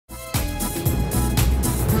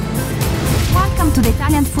to the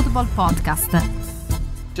Italian Football Podcast.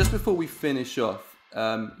 Just before we finish off,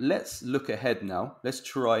 let's look ahead now. Let's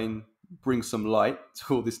try and bring some light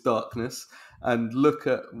to all this darkness and look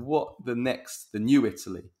at what the new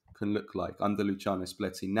Italy can look like under Luciano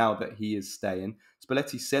Spalletti now that he is staying.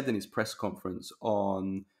 Spalletti said in his press conference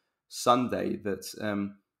on Sunday that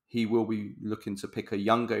he will be looking to pick a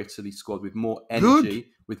younger Italy squad with more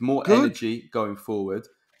energy, energy going forward.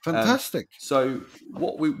 Fantastic. So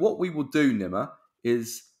what we will do, Nima,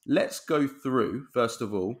 is let's go through first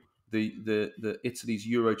of all the Italy's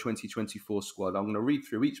Euro 2024 squad. I'm going to read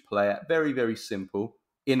through each player, very very simple,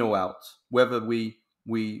 in or out, whether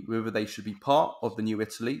they should be part of the new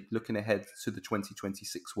Italy looking ahead to the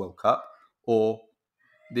 2026 World Cup, or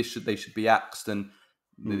they should be axed and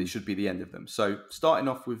it should be the end of them. So starting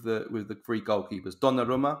off with the three goalkeepers,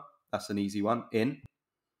 Donnarumma, that's an easy one, in.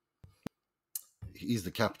 He's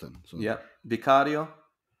the captain. So. Yeah. Vicario.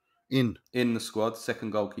 In the squad.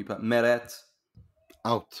 Second goalkeeper. Meret.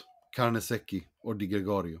 Out. Carnesecchi or Di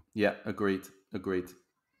Gregorio. Yeah, agreed.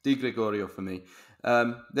 Di Gregorio for me.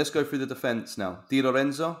 Let's go through the defence now. Di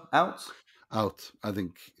Lorenzo, out. Out. I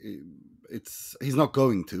think he's not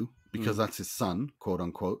going to, because that's his son, quote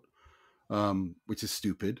unquote, which is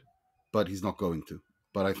stupid, but he's not going to.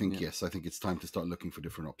 But I think, yes, I think it's time to start looking for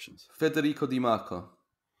different options. Federico Di Marco.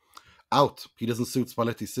 Out. He doesn't suit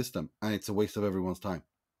Spalletti's system, and it's a waste of everyone's time.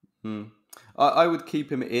 I would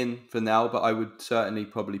keep him in for now, but I would certainly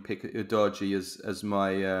probably pick Udogi as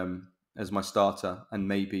my starter, and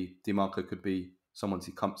maybe Di Marco could be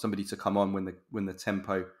somebody to come on when the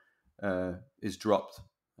tempo is dropped.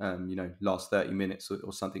 Last 30 minutes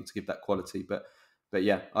or something to give that quality. But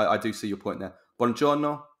yeah, I do see your point there.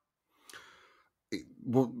 Buongiorno.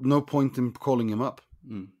 Well, no point in calling him up.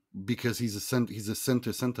 Because he's a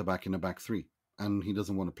centre back in a back three, and he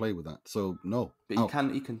doesn't want to play with that. So no, but he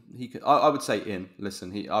can. I would say in.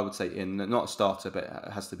 Listen, I would say in, not a starter, but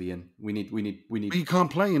it has to be in. We need. But he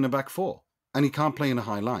can't play in a back four, and he can't play in a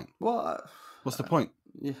high line. Well, what's the point?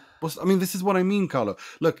 Yeah. This is what I mean, Carlo.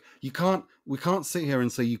 Look, we can't sit here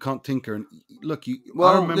and say you can't tinker. And look,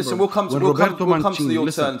 listen, we'll come to the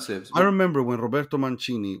alternatives. I remember when Roberto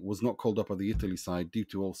Mancini was not called up on the Italy side due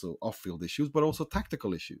to also off-field issues, but also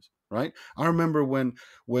tactical issues. Right? I remember when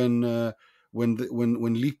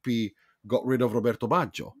Lippi got rid of Roberto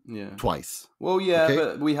Baggio twice. Well, yeah, okay?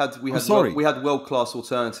 But we had world-class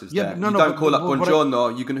alternatives there. You don't call up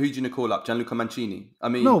Buongiorno. Who do you call up? Gianluca Mancini. I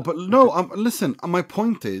mean, listen. My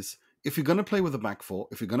point is, if you're going to play with a back four,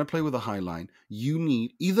 if you're going to play with a high line, you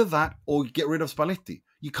need either that or get rid of Spalletti.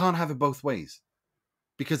 You can't have it both ways,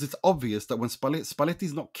 because it's obvious that when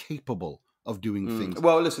Spalletti's not capable of doing things.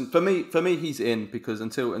 Well, listen, for me, he's in, because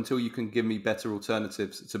until you can give me better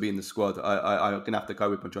alternatives to be in the squad, I'm gonna have to go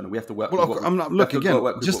with Buongiorno. We have to work.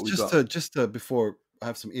 Before I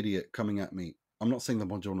have some idiot coming at me, I'm not saying that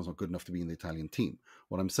Buongiorno's not good enough to be in the Italian team.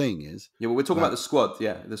 What I'm saying is, well, we're talking about the squad.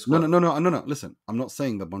 Yeah, the squad. No. Listen, I'm not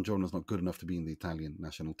saying that Buongiorno's not good enough to be in the Italian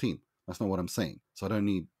national team. That's not what I'm saying. So I don't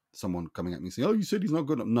need someone coming at me saying, "Oh, you said he's not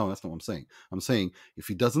good enough." No, that's not what I'm saying. I'm saying if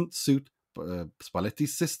he doesn't suit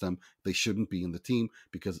Spalletti's system, they shouldn't be in the team,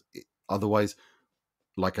 because otherwise,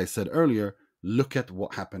 like I said earlier, look at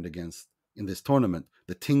what happened in this tournament.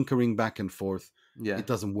 The tinkering back and forth, it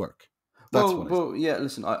doesn't work.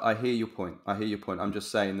 Listen, I hear your point. I'm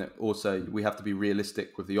just saying that also we have to be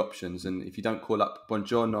realistic with the options, and if you don't call up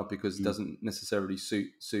Buongiorno because it doesn't necessarily suit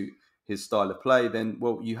his style of play, then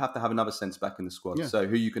you have to have another centre back in the squad. Yeah. So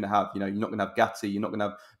who are you going to have? You're not going to have Gatti, you're not going to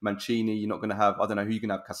have Mancini, you're not going to have, I don't know who you're going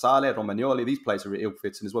to have, Casale, Romagnoli. These players are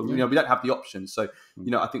ill-fitting as well. We don't have the options. So,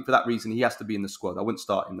 I think for that reason, he has to be in the squad. I wouldn't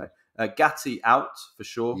start him though. Gatti out for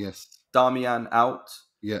sure. Yes. Darmian out.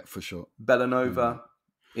 Yeah, for sure. Bellanova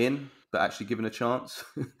in, but actually given a chance.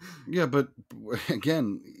 Yeah, but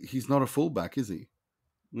again, he's not a fullback, is he?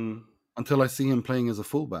 Until I see him playing as a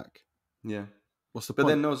fullback. Yeah. What's the point? But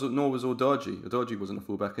then nor was Udogi. Udogi wasn't a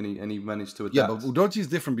fullback, and he managed to adapt. Yeah, but Udogi's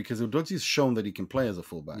different because Udogi's shown that he can play as a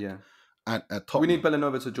fullback. Yeah. At Tottenham. We need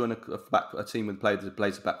Bellanova to join a team with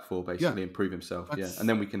plays a back four, basically, and prove himself. And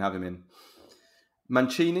then we can have him in.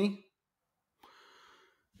 Mancini?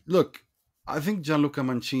 Look, I think Gianluca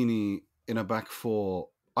Mancini in a back four.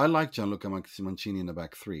 I like Gianluca Mancini in a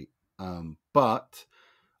back three. But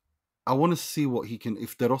I want to see what he can.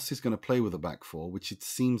 If De Rossi's going to play with a back four, which it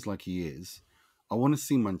seems like he is, I want to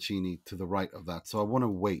see Mancini to the right of that. So I want to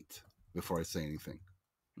wait before I say anything.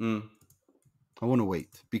 I want to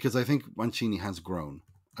wait because I think Mancini has grown.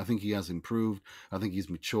 I think he has improved. I think he's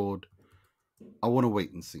matured. I want to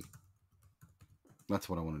wait and see. That's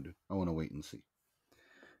what I want to do. I want to wait and see.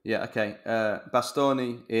 Yeah, okay.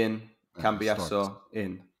 Bastoni in, Cambiasso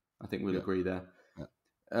in. I think we'll agree there.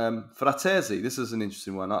 Fratesi, this is an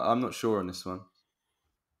interesting one. I'm not sure on this one.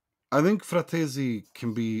 I think Fratesi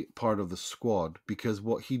can be part of the squad because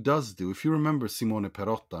what he does do, if you remember Simone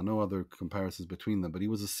Perotta, no other comparisons between them, but he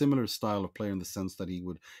was a similar style of player in the sense that he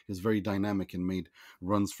was very dynamic and made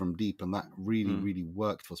runs from deep, and that really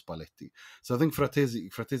worked for Spalletti. So I think Fratesi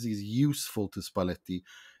is useful to Spalletti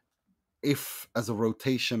if as a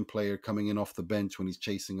rotation player coming in off the bench when he's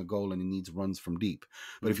chasing a goal and he needs runs from deep.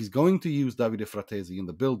 But if he's going to use Davide Fratesi in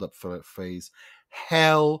the build-up phase,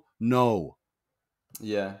 hell no.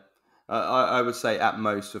 Yeah. I would say at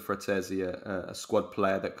most for Fratesi, a squad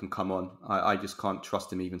player that can come on. I just can't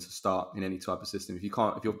trust him even to start in any type of system. If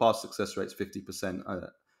your pass success rate's 50%,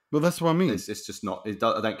 well, that's what I mean. It's just not. I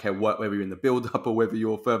don't care whether you're in the build-up or whether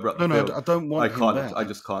you're further up the field. No, I don't want him there. I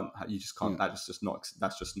just can't. You just can't. Yeah. That's just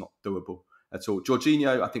not doable at all.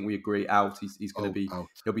 Jorginho, I think we agree, out. He's going to be out.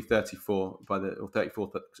 He'll be 34 or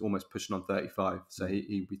 34, almost pushing on 35. So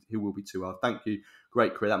he will be too old. Thank you,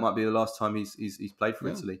 great career. That might be the last time he's played for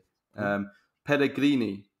Italy.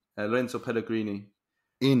 Pellegrini, Lorenzo Pellegrini.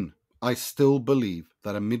 I still believe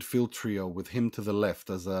that a midfield trio with him to the left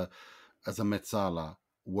as a mezzala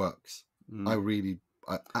works.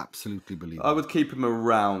 I absolutely believe I would keep him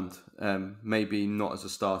around, maybe not as a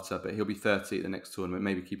starter, but he'll be 30 at the next tournament.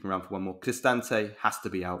 Maybe keep him around for one more. Cristante has to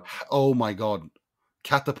be out. Oh my God.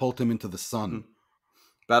 Catapult him into the sun.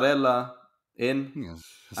 Barella in. Yes,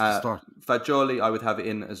 start. Fagioli, I would have it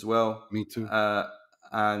in as well. Me too.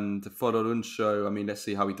 And Fodorunso, I mean, let's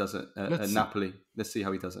see how he does at Napoli. Let's see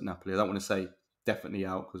how he does at Napoli. I don't want to say definitely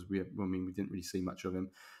out because we didn't really see much of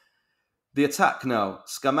him. The attack now.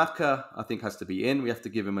 Scamacca, I think, has to be in. We have to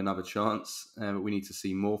give him another chance. But we need to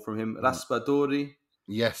see more from him. Raspadori.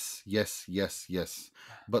 Yes.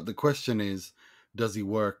 But the question is, does he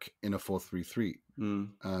work in a 4-3-3?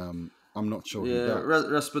 I'm not sure he does.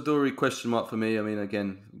 Raspadori, question mark for me. I mean,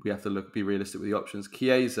 again, we have to be realistic with the options.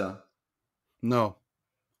 Chiesa. No.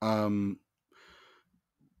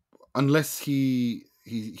 Unless he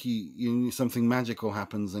something magical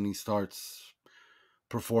happens and he starts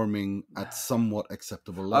performing at somewhat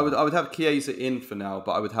acceptable level. I would have Chiesa in for now,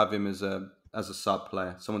 but I would have him as a sub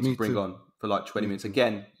player, someone to bring on for like 20 minutes.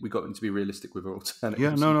 Again, we got to be realistic with our alternatives.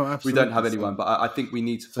 Yeah, no, absolutely. We don't have anyone, but I think we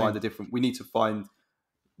need to find a different. We need to find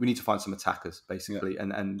some attackers basically,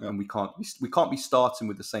 and we can't be starting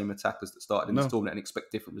with the same attackers that started in this tournament and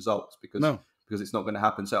expect different results because it's not going to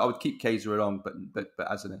happen. So I would keep Chiesa along, but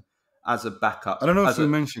as a backup. I don't know if you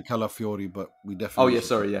mentioned Calafiori, but we definitely...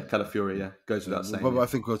 Calafiori, goes without saying. But I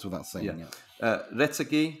think goes without saying,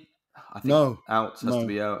 Retegui, I think has to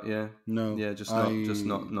be out, No. Yeah,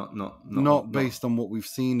 not based on what we've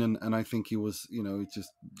seen, and I think he was,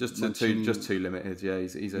 just too limited. Yeah,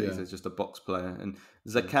 he's just a box player. And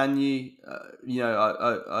Zaccagni,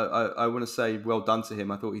 I want to say well done to him.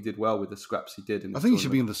 I thought he did well with the scraps he did. I think he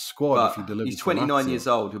should be in the squad if he delivers. He's 29 years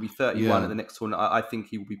old. He'll be 31 at the next tournament. I think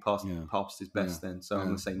he will be past his best then. So I'm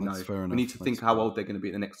going to say no. We need to think how old they're going to be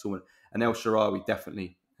at the next tournament. And El Shaarawy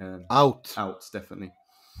definitely out, definitely.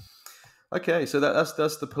 Okay, so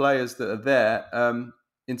that's the players that are there.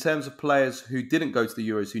 In terms of players who didn't go to the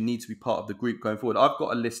Euros, who need to be part of the group going forward, I've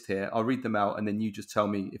got a list here. I'll read them out, and then you just tell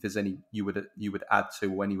me if there's any you would add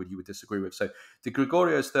to or any you would disagree with. So, De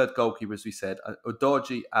Gregorio's third goalkeeper, as we said,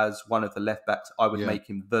 Udogie as one of the left backs. I would make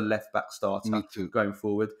him the left back starter going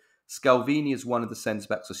forward. Scalvini is one of the centre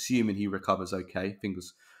backs, assuming he recovers okay.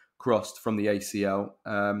 Fingers crossed from the ACL.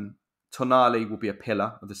 Tonali will be a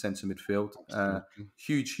pillar of the centre midfield.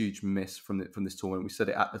 Huge miss from this tournament. We said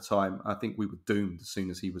it at the time. I think we were doomed as soon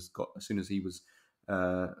as he was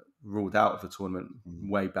ruled out of the tournament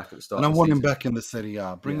way back at the start. And I want him back in the Serie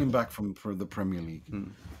A. Bring him back for the Premier League.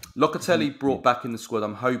 Locatelli brought back in the squad.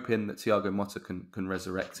 I'm hoping that Thiago Motta can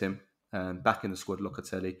resurrect him. Back in the squad,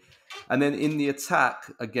 Locatelli. And then in the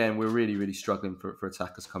attack, again, we're really struggling for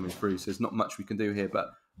attackers coming through. So there's not much we can do here. But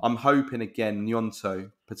I'm hoping, again, Gnonto,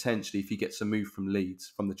 potentially, if he gets a move from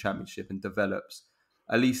Leeds, from the Championship and develops,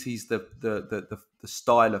 at least he's the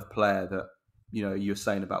style of player that, you're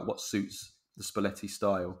saying about what suits the Spalletti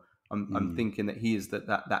style. I'm thinking that he is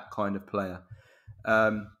that kind of player.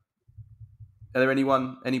 Are there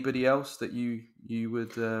anybody else that you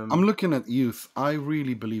would... I'm looking at youth. I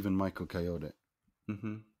really believe in Michael Kayode.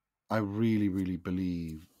 I really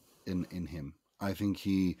believe in him. I think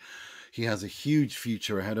he has a huge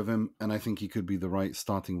future ahead of him, and I think he could be the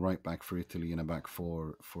starting right back for Italy in a back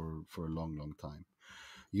four for a long time.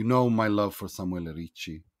 You know my love for Samuele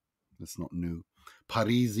Ricci. That's not new.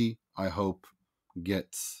 Parisi, I hope,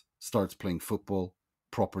 starts playing football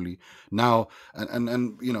properly now, and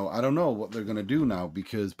I don't know what they're going to do now,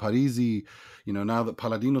 because Parisi, now that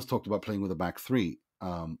Palladino's talked about playing with a back three,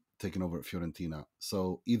 taking over at Fiorentina.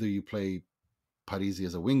 So either you play Parisi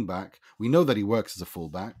as a wing back. We know that he works as a full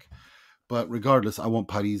back. But regardless, I want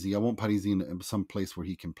Parisi. I want Parisi in some place where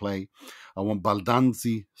he can play. I want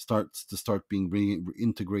Baldanzi to start being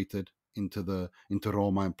integrated into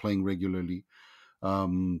Roma and playing regularly.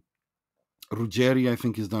 Ruggeri, I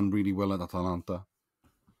think, has done really well at Atalanta.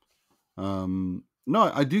 No,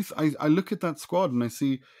 I do. I look at that squad and I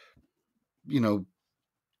see, Kayode,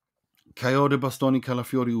 Bastoni,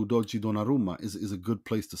 Calafiori, Udogi, Donnarumma is a good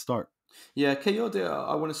place to start. Yeah, Kayode,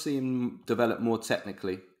 I want to see him develop more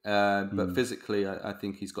technically, but physically, I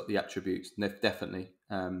think he's got the attributes definitely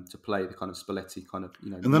to play the kind of Spalletti kind of,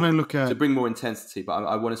 And then I look at to bring more intensity. But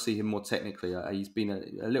I want to see him more technically. He's been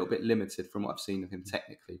a little bit limited from what I've seen of him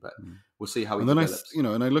technically, but we'll see how he develops.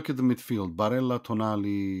 And I look at the midfield: Barella,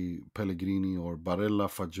 Tonali, Pellegrini, or Barella,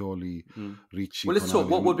 Fagioli, Ricci. Well, let's Tonali. talk.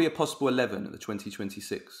 What would be a possible 11 at the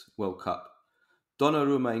 2026 World Cup?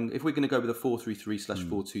 Donnarumma, if we're going to go with a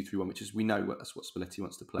 4-3-3/4-2-3-1, which is, we know that's what Spalletti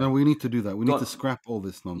wants to play. No, we need to do that. We need to scrap all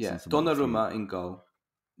this nonsense. Yeah, Donnarumma in goal.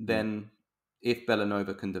 Then, if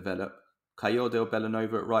Bellanova can develop, Kayode or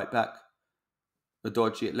Bellanova at right back,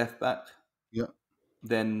 Udogi at left back. Yeah.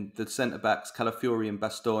 Then the centre backs, Calafiori and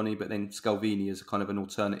Bastoni, but then Scalvini is a kind of an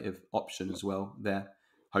alternative option as well there,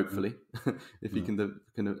 hopefully, if he can.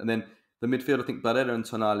 And then the midfield, I think Barella and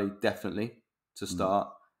Tonali definitely to start.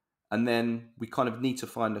 And then we kind of need to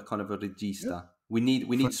find a kind of a regista. Yeah. We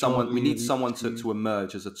need someone to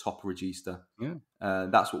emerge as a top regista. Yeah,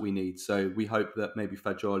 that's what we need. So we hope that maybe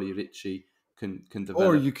Fagioli, Ricci can develop.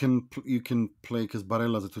 Or you can play, because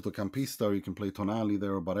Barella's a tuttocampista, or you can play Tonali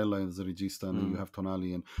there, or Barella as a regista, and then you have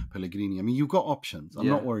Tonali and Pellegrini. I mean, you've got options. I'm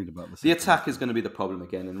not worried about this. The attack is going to be the problem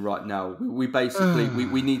again, and right now we basically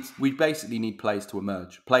we basically need players to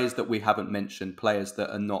emerge, players that we haven't mentioned, players that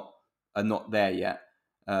are not there yet.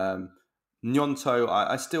 Gnonto,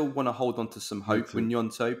 I still want to hold on to some hope with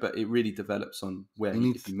Gnonto, but it really develops on where he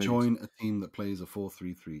needs to join a team that plays a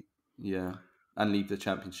 4-3-3. Yeah, and leave the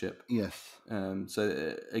championship. Yes.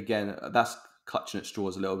 So again, that's clutching at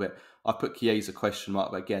straws a little bit. I put Chiesa question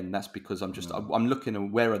mark, but again, that's because I'm looking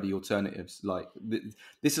at where are the alternatives. Like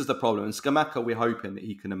this is the problem. And Scamacca, we're hoping that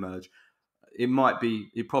he can emerge. It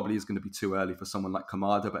probably is going to be too early for someone like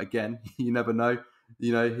Kamada, but again, you never know.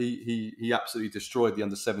 He absolutely destroyed the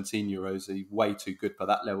under-17 Euros. He's way too good for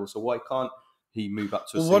that level. So why can't he move up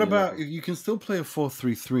to a what about level? You can still play a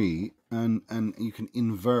 4-3-3 and you can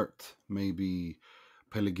invert maybe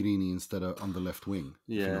Pellegrini instead of on the left wing.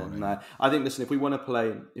 Yeah, I think, listen, if we want to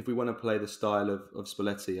play the style of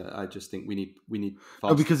Spalletti, I just think we need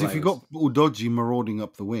fast because players. If you got Udogi marauding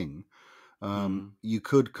up the wing, you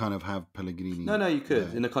could kind of have Pellegrini. No, you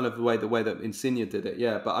could in a kind of the way that Insigne did it.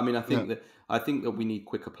 Yeah, but I mean, I think that we need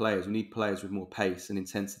quicker players. We need players with more pace and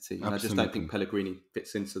intensity. And I just don't think Pellegrini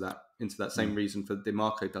fits into that same reason for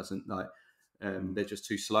Dimarco doesn't. Like, they're just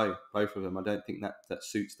too slow, both of them. I don't think that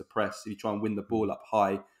suits the press. If you try and win the ball up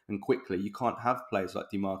high and quickly, you can't have players like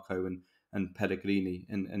Dimarco and Pellegrini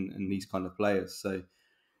and these kind of players. So,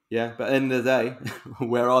 yeah, but at the end of the day,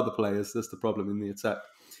 where are the players? That's the problem in the attack.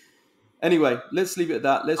 Anyway, let's leave it at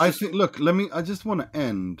that. I just want to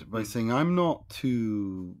end by saying I'm not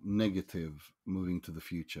too negative moving to the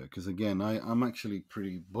future, because again, I'm actually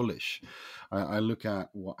pretty bullish. I look at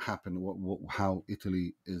what happened, how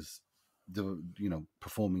Italy is,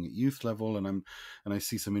 performing at youth level, and I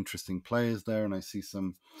see some interesting players there, and I see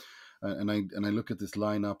some, and I look at this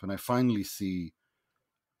lineup, and I finally see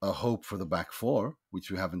a hope for the back four,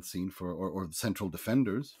 which we haven't seen or the central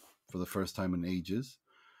defenders for the first time in ages.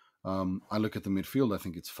 I look at the midfield. I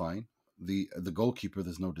think it's fine. The goalkeeper,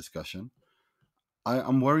 there's no discussion.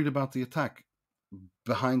 I'm worried about the attack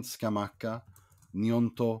behind Scamacca,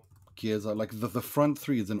 Gnonto, Chiesa. Like the front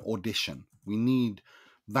three is an audition.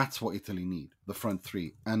 That's what Italy need. The front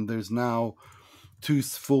three, and there's now 2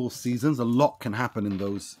 full seasons. A lot can happen in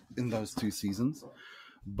those 2 seasons,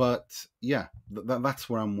 but yeah, that's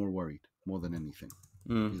where I'm more worried more than anything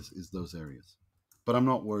is those areas. But I'm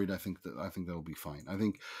not worried. I think that'll be fine. I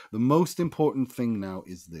think the most important thing now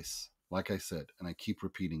is this. Like I said, and I keep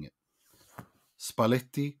repeating it,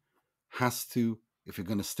 Spalletti has to, if you're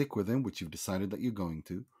going to stick with him, which you've decided that you're going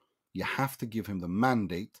to, you have to give him the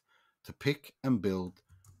mandate to pick and build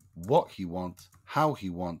what he wants, how he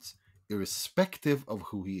wants, irrespective of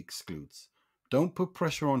who he excludes. Don't put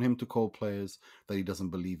pressure on him to call players that he doesn't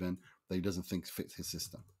believe in, that he doesn't think fits his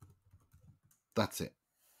system. That's it.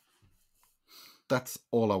 That's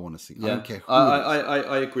all I want to see. Yeah. I don't care who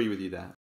I agree with you there.